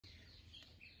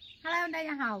Hello， 大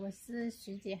家好，我是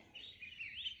徐姐。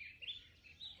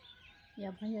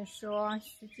有朋友说，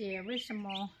徐姐为什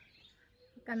么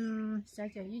跟小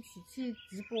九一起去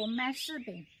直播卖柿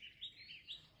饼？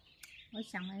我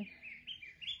想了，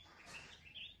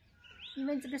因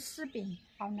为这个柿饼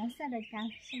好难晒得干，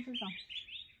像这种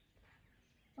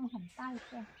很大一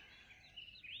个，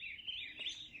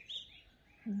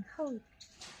很厚，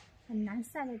很难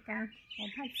晒得干。我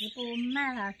怕直播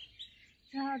卖了，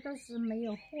然后都是没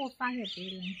有货发给别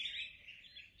人。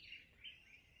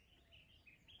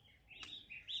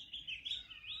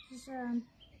就是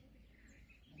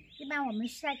一般我们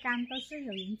晒干都是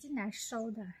有人进来收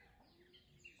的，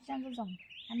像这种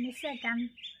还没晒干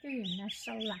就有人来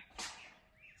收了，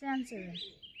这样子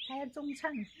还要重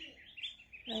称，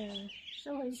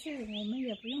收回去我们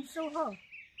也不用售后。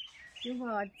如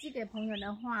果寄给朋友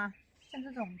的话，像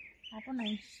这种还不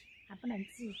能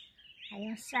寄，还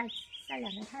要晒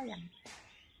2个太阳。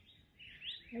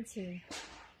而且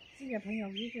寄给朋友，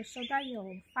如果收到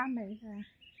有发霉的，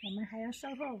我们还要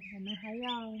售后，我们还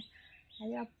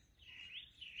要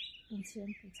补钱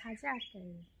补差价给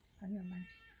朋友们，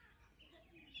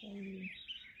所以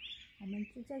我们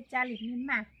就在家里面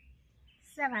卖，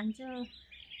晒完就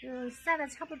晒得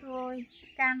差不多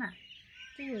干了，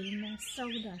就有人来收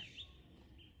的。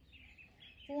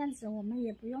这样子我们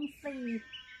也不用费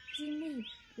精力，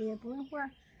也不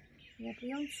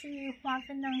用去花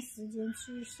费那时间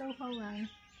去售后啊，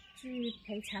去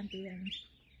赔偿别人，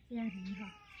这样很好。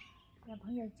有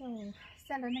朋友就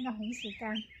晒了那个红薯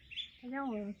干，他让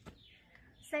我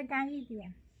晒干一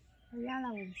点，他要了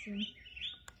5斤，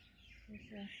就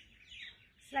是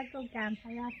晒够干，他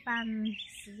要放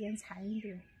时间长一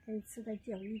点，可以吃得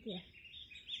久一点，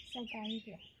晒干一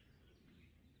点。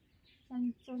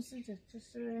像种柿子就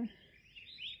是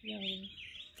有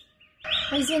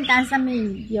微信单上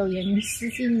面有人私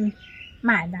信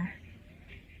买的，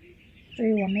所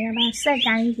以我们要把它晒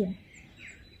干一点，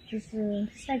就是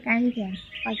晒干一点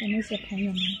发给那些朋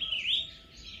友们。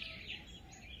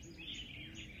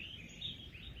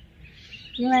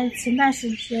因为前段时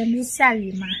间不是下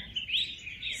雨嘛，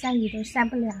下雨都晒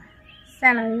不了，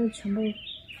晒了又全部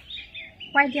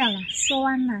坏掉了，缩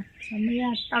弯了，全部要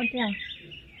倒掉。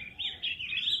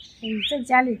所以在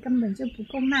家里根本就不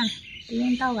够卖，不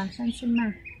用到晚上去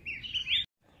卖。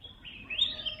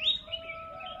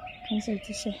看一下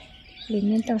这些，里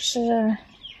面都是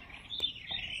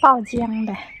爆浆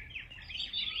的，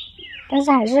但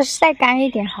是还是晒干一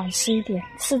点好吃一点，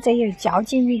吃着有嚼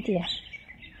劲一点。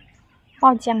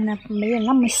爆浆呢没有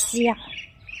那么香。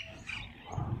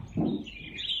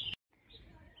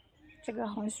这个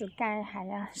红薯干还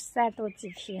要晒多几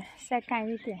天，晒干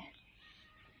一点，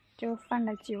就放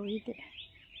得久一点，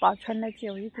保存的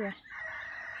久一点。